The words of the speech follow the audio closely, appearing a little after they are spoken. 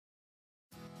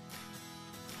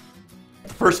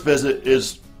First visit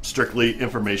is strictly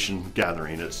information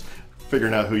gathering. It's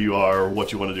figuring out who you are,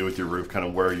 what you want to do with your roof, kind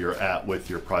of where you're at with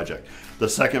your project. The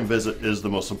second visit is the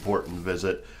most important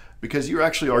visit because you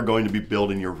actually are going to be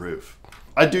building your roof.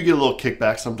 I do get a little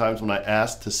kickback sometimes when I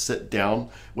ask to sit down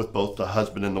with both the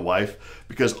husband and the wife,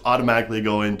 because automatically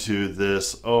go into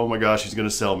this, oh my gosh, he's going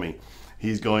to sell me.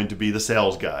 He's going to be the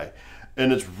sales guy.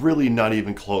 And it's really not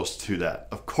even close to that.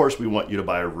 Of course, we want you to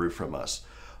buy a roof from us.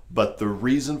 But the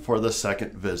reason for the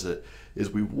second visit is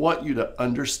we want you to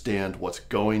understand what's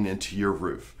going into your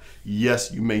roof. Yes,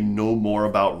 you may know more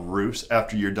about roofs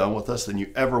after you're done with us than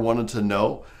you ever wanted to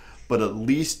know, but at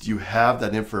least you have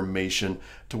that information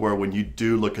to where when you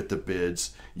do look at the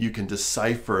bids, you can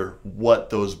decipher what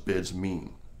those bids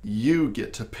mean. You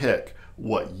get to pick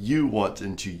what you want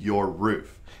into your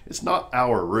roof. It's not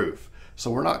our roof,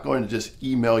 so we're not going to just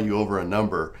email you over a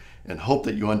number and hope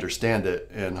that you understand it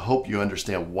and hope you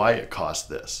understand why it costs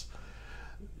this.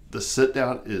 The sit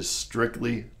down is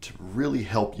strictly to really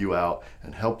help you out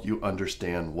and help you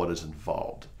understand what is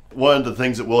involved. One of the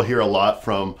things that we'll hear a lot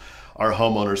from our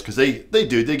homeowners, because they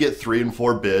get 3 and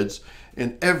 4 bids,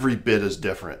 and every bid is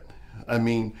different. I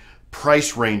mean,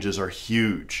 price ranges are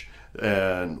huge,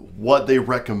 and what they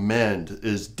recommend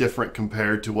is different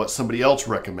compared to what somebody else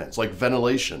recommends, like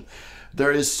ventilation.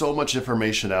 There is so much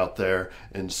information out there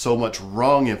and so much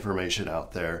wrong information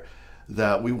out there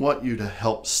that we want you to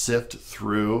help sift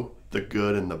through the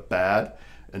good and the bad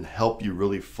and help you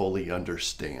really fully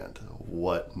understand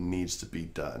what needs to be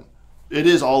done. It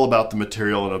is all about the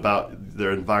material and about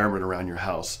the environment around your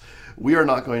house. We are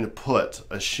not going to put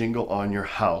a shingle on your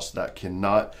house that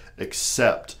cannot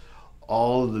accept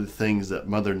all of the things that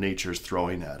Mother Nature is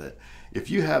throwing at it. If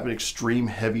you have an extreme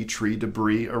heavy tree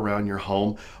debris around your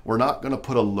home, we're not going to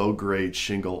put a low-grade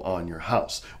shingle on your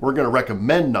house. We're going to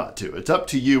recommend not to. It's up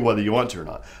to you whether you want to or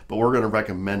not, but we're going to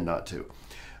recommend not to.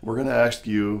 We're going to ask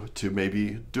you to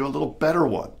maybe do a little better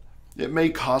one. It may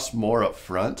cost more up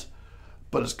front,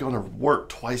 but it's going to work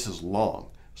twice as long.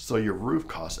 So your roof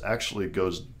cost actually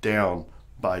goes down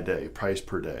by day, price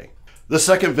per day. The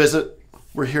second visit,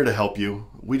 we're here to help you.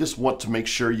 We just want to make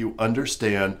sure you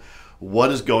understand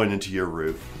what is going into your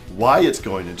roof, why it's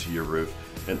going into your roof,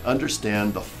 and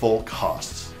understand the full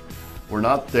costs. We're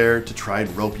not there to try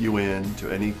and rope you in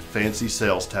to any fancy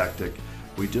sales tactic.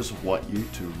 We just want you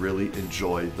to really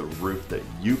enjoy the roof that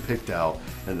you picked out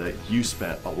and that you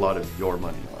spent a lot of your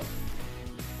money on.